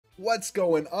What's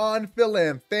going on,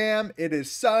 LuckyLand fam? It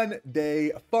is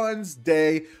Sunday Funds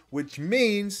Day, which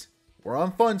means we're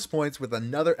on Funzpoints with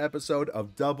another episode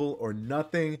of Double or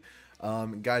Nothing.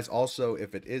 Guys, also,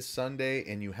 if it is Sunday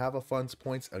and you have a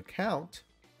Funzpoints account,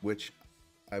 which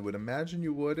I would imagine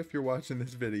you would if you're watching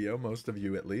this video, most of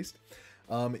you at least,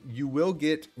 you will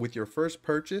get with your first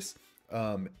purchase,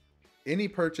 any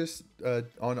purchase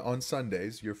on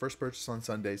Sundays, your first purchase on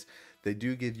Sundays, they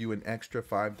do give you an extra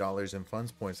 $5 in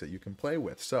Funzpoints that you can play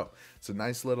with. So it's a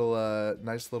nice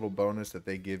little bonus that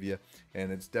they give you,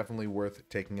 and it's definitely worth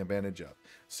taking advantage of.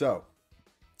 So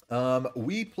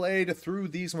we played through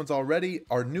these ones already.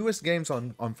 Our newest games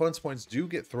on Funzpoints do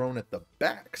get thrown at the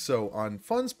back. So on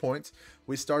Funzpoints,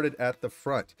 we started at the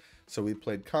front. So we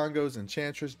played Congos,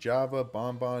 Enchantress, Java,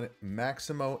 Bonbon,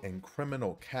 Maximo, and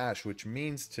Criminal Cash, which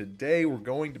means today we're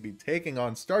going to be taking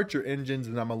on Start Your Engines,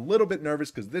 and I'm a little bit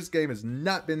nervous because this game has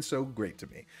not been so great to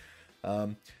me.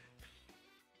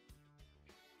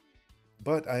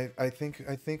 But I think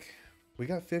we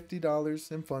got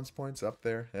 $50 in Funzpoints up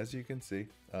there, as you can see.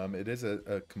 It is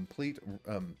a complete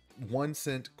 1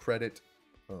 cent credit.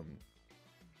 How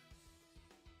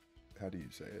do you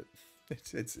say it?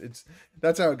 It's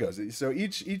that's how it goes. So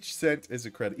each cent is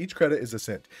a credit. Each credit is a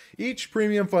cent. Each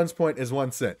premium funds point is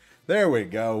 1 cent. There we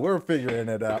go. We're figuring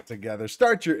it out together.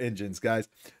 Start your engines, guys.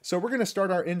 So we're gonna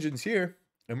start our engines here,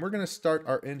 and we're gonna start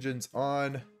our engines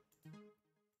on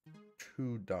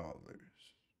 $2.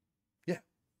 Yeah,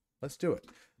 let's do it.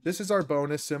 This is our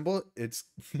bonus symbol. It's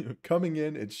coming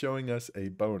in. It's showing us a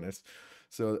bonus.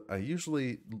 So I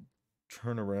usually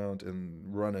turn around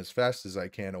and run as fast as I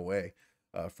can away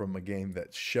from a game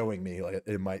that's showing me like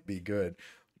it might be good,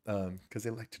 because they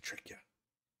like to trick you.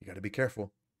 You got to be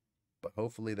careful, but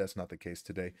hopefully that's not the case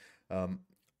today.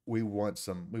 We want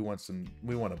a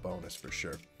bonus for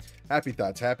sure. Happy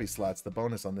thoughts, happy slots. The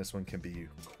bonus on this one can be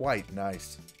quite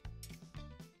nice.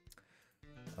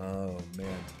 Oh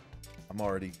man, I'm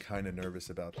already kind of nervous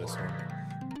about this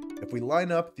one. If we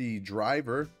line up the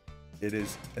driver, it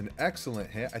is an excellent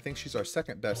hit. I think she's our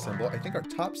second best symbol. I think our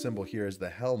top symbol here is the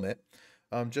helmet.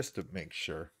 Just to make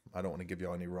sure. I don't want to give you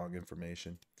all any wrong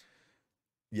information.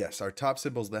 Yes, our top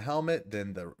symbol is the helmet,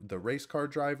 then the race car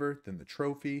driver, then the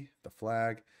trophy, the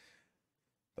flag,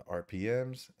 the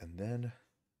RPMs, and then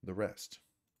the rest.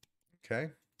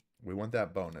 Okay? We want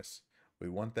that bonus. We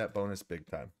want that bonus big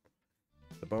time.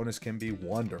 The bonus can be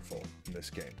wonderful in this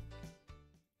game.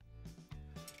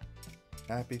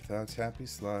 Happy thoughts, happy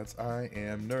slots. I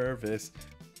am nervous.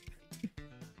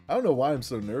 I don't know why I'm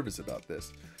so nervous about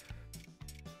this.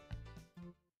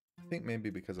 I think maybe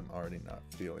because I'm already not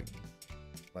feeling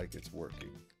like it's working.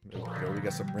 There we go. We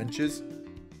got some wrenches.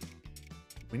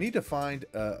 We need to find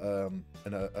a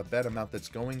bet amount that's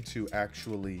going to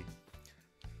actually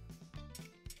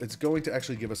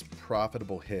give us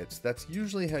profitable hits. That's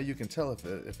usually how you can tell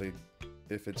if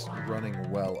it's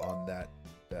running well on that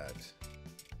bet.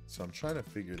 So I'm trying to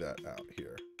figure that out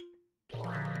here.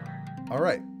 All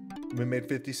right, we made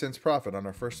 50 cents profit on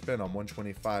our first spin on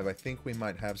 125. I think we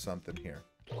might have something here.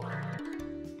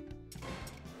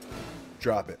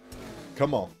 Drop it.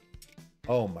 Come on.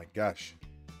 Oh my gosh.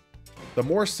 The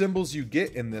more symbols you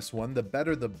get in this one, the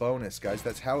better the bonus, guys.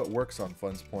 That's how it works on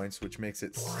Funzpoints, which makes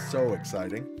it so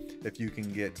exciting if you can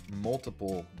get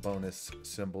multiple bonus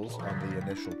symbols on the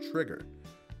initial trigger.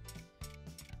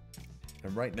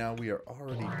 And right now we are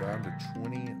already down to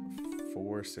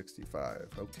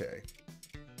 $24.65. Okay.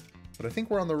 But I think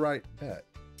we're on the right bet.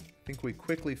 I think we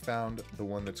quickly found the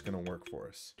one that's going to work for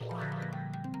us.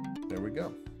 There we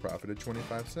go. Profited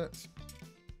 25 cents.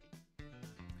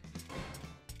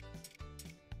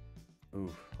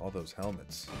 Ooh, all those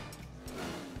helmets.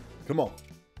 Come on.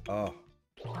 Oh.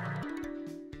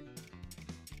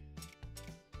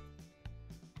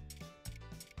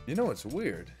 You know what's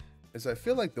weird? Is I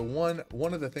feel like one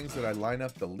of the things that I line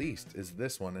up the least is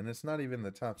this one, and it's not even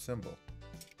the top symbol.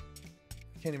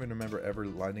 I can't even remember ever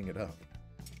lining it up.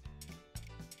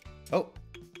 Oh.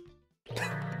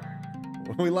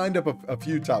 We lined up a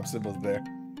few top symbols there.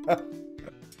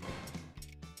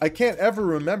 I can't ever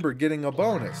remember getting a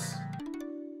bonus.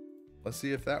 Let's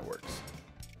see if that works.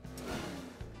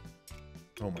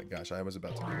 Oh my gosh, I was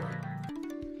about to do that.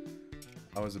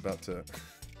 I was about to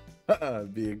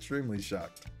be extremely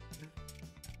shocked.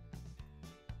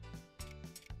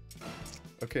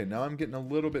 Okay, now I'm getting a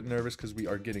little bit nervous because we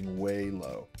are getting way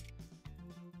low.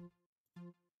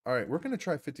 All right, we're going to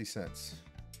try 50 cents.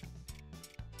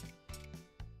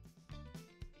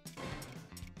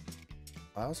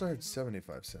 I also heard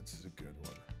 75 cents is a good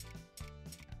one.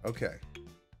 Okay.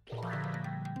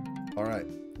 All right,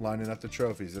 lining up the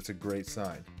trophies. That's a great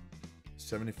sign.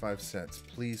 75 cents.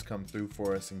 Please come through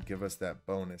for us and give us that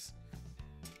bonus.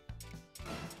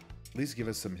 At least give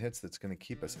us some hits that's going to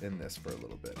keep us in this for a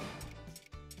little bit.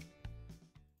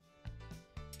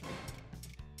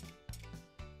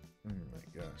 Oh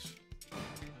my gosh.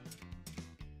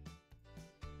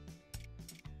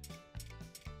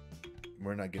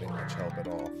 We're not getting much help at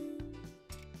all.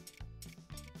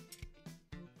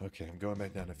 Okay, I'm going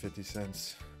back down to 50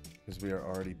 cents because we are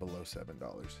already below $7.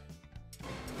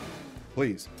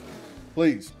 Please,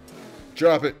 please,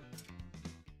 drop it.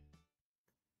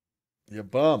 You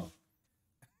bum.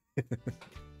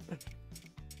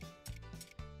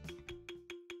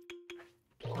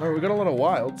 All right, we got a lot of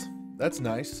wilds. That's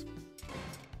nice.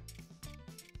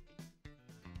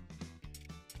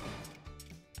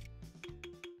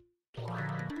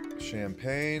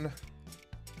 Champagne.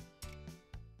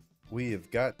 We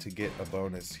have got to get a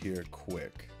bonus here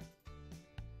quick.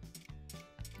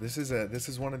 This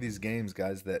is one of these games,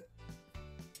 guys, that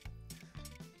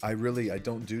I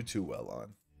don't do too well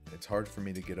on. It's hard for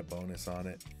me to get a bonus on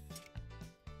it.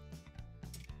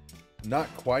 Not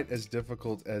quite as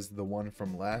difficult as the one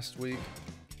from last week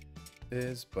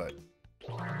is, but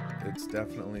it's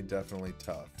definitely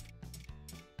tough.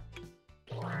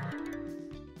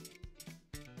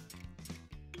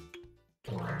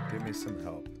 Come on, give me some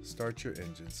help. Start your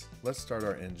engines. Let's start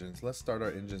our engines. Let's start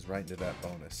our engines right into that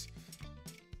bonus.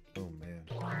 Oh, man.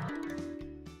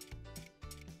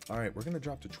 All right, we're going to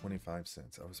drop to 25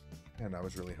 cents. I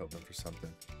was really hoping for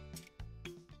something.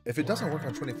 If it doesn't work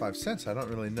on 25 cents, I don't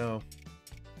really know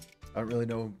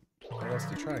what else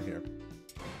to try here.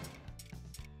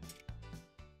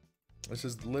 This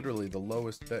is literally the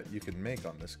lowest bet you can make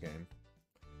on this game.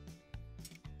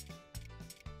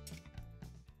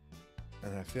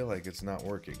 And I feel like it's not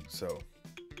working, so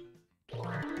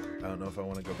I don't know if I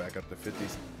want to go back up to 50.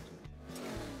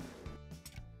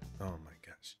 Oh my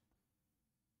gosh.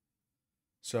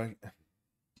 So,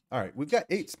 all right, we've got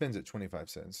 8 spins at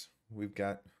 25 cents. We've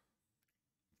got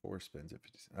 4 spins at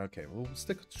 50 cents. Okay, we'll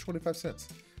stick with 25 cents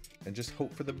and just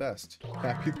hope for the best.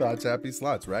 Happy thoughts, happy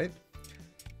slots, right?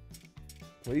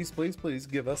 Please, please, please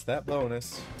give us that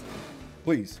bonus.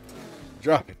 Please,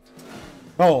 drop it.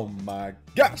 Oh my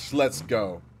gosh, let's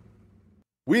go.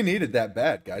 We needed that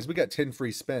bad, guys. We got 10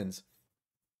 free spins.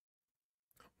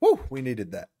 Woo, we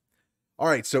needed that. All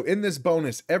right, so in this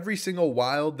bonus, every single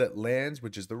wild that lands,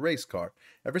 which is the race car,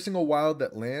 every single wild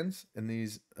that lands in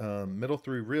these middle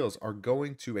 3 reels are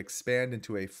going to expand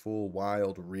into a full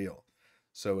wild reel.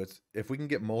 So if we can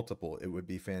get multiple, it would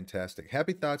be fantastic.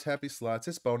 Happy thoughts, happy slots.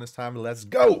 It's bonus time. Let's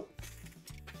go.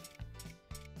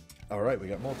 All right, we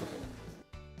got multiple.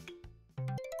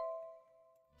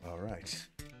 All right.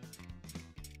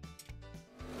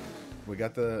 We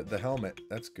got the helmet.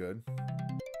 That's good.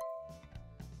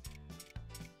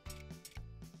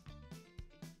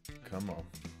 Come on.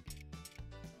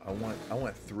 I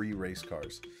want 3 race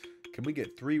cars. Can we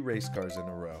get 3 race cars in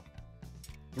a row?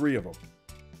 3 of them.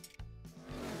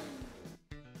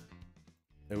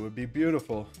 It would be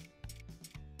beautiful.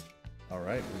 All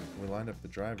right, we lined up the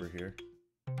driver here.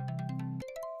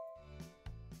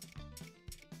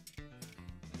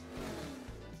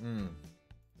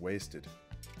 Wasted.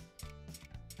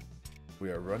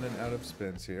 We are running out of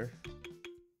spins here.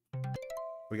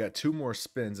 We got 2 more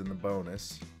spins in the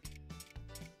bonus.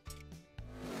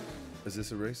 Is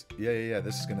this a race? Yeah.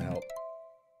 This is gonna help.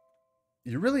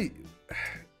 You really...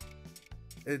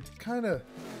 It kind of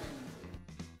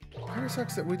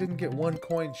sucks that we didn't get 1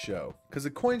 coin show. Because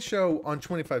a coin show on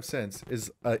 25 cents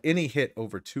is any hit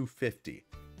over 250.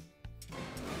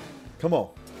 Come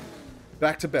on.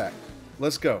 Back to back.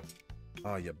 Let's go.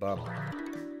 Oh, you bum.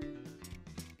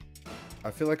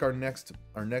 I feel like our next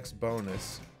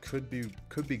bonus could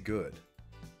be good.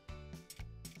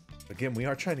 Again, we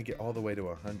are trying to get all the way to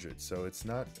 100, so it's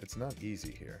not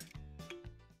easy here.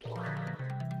 All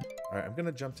right, I'm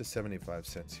gonna jump to 75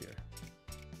 cents here.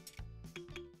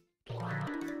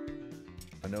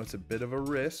 I know it's a bit of a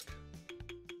risk,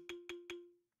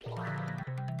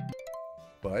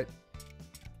 but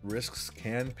risks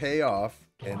can pay off,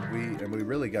 and we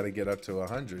really got to get up to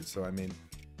 100. So I mean,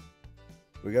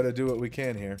 we got to do what we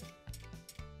can here.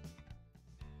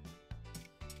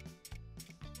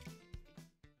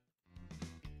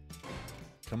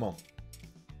 Come on.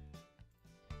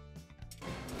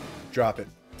 Drop it.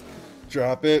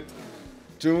 Drop it.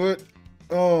 Do it.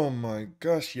 Oh my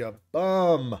gosh, you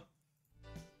bum.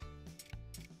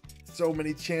 So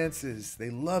many chances. They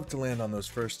love to land on those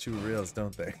first 2 reels,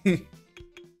 don't they?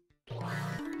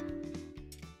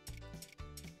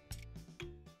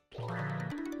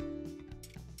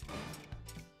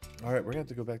 All right, we're going to have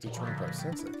to go back to 25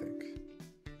 cents, I think.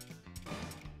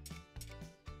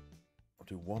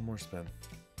 do one more spin.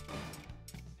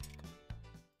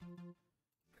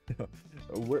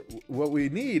 What we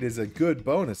need is a good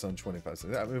bonus on 25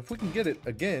 cents. I mean, if we can get it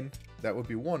again, that would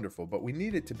be wonderful. But we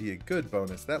need it to be a good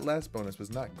bonus. That last bonus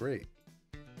was not great.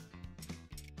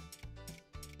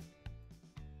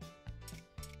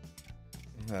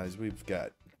 Guys, we've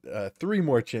got 3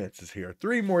 more chances here.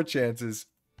 3 more chances.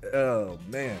 Oh,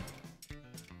 man.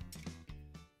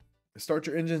 Start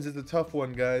your engines is a tough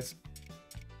one, guys.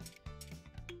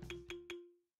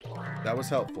 That was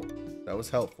helpful. That was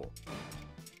helpful.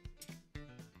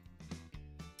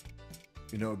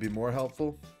 You know, it would be more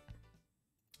helpful?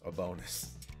 A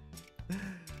bonus.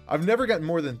 I've never gotten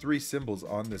more than 3 symbols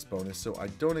on this bonus, so I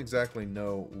don't exactly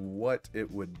know what it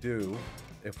would do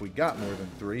if we got more than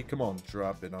 3. Come on,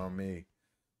 drop it on me.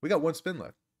 We got 1 spin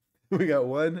left. We got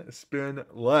 1 spin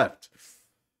left.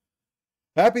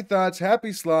 Happy thoughts,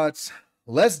 happy slots.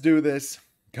 Let's do this.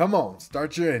 Come on,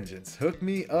 start your engines. Hook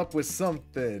me up with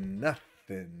something.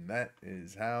 Nothing. That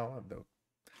is how the...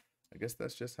 I guess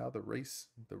that's just how the race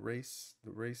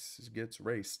gets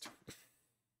raced.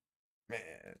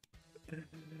 Man.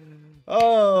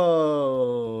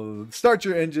 Oh, start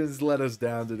your engines. Let us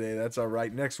down today. That's all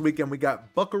right. Next weekend we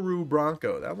got Buckaroo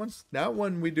Bronco. That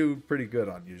one we do pretty good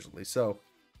on usually. So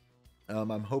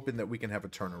I'm hoping that we can have a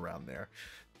turnaround there,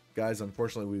 guys.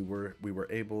 Unfortunately, we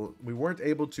weren't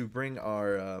able to bring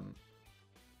our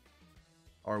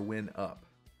win up.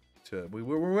 We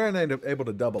weren't able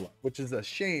to double up, which is a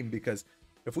shame because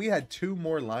if we had 2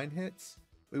 more line hits,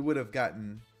 we would have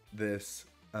gotten this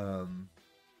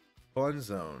fun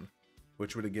zone,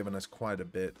 which would have given us quite a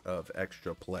bit of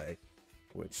extra play,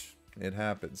 which it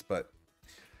happens. But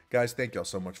guys, thank y'all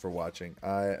so much for watching.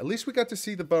 At least we got to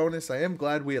see the bonus. I am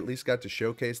glad we at least got to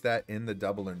showcase that in the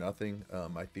double or nothing.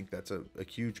 I think that's a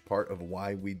huge part of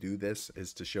why we do this,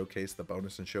 is to showcase the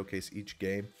bonus and showcase each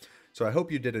game. So I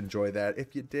hope you did enjoy that.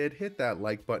 If you did, hit that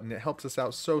like button. It helps us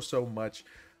out so much.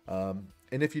 And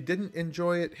if you didn't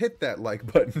enjoy it, hit that like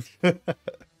button.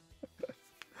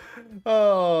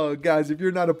 Oh, guys, if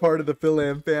you're not a part of the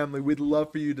PhilAm family, we'd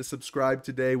love for you to subscribe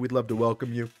today. We'd love to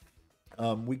welcome you.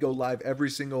 We go live every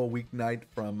single weeknight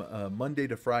from Monday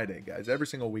to Friday, guys. Every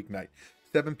single weeknight,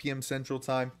 7 p.m. Central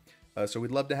Time. So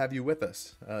we'd love to have you with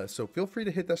us. So feel free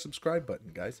to hit that subscribe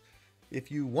button, guys. If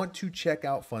you want to check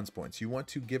out Funzpoints, you want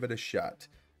to give it a shot.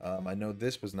 I know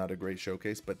this was not a great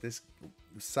showcase, but this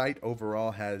site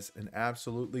overall has an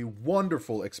absolutely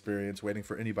wonderful experience waiting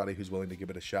for anybody who's willing to give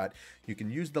it a shot. You can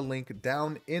use the link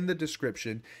down in the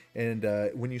description, and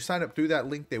when you sign up through that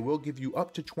link, they will give you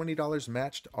up to $20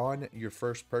 matched on your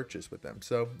first purchase with them.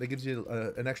 So that gives you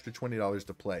an extra $20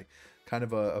 to play. Kind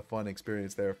of a fun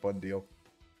experience there, a fun deal.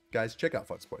 Guys, check out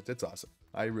Funzpoints. It's awesome.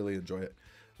 I really enjoy it.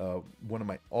 One of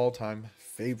my all-time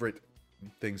favorite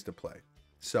things to play.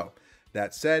 So,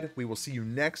 that said, we will see you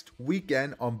next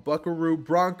weekend on Buckaroo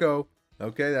Bronco.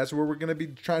 Okay, that's where we're going to be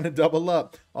trying to double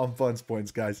up on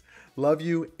Funzpoints, guys. Love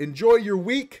you. Enjoy your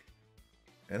week.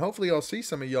 And hopefully I'll see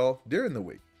some of y'all during the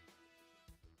week.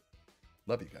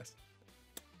 Love you guys.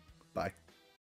 Bye.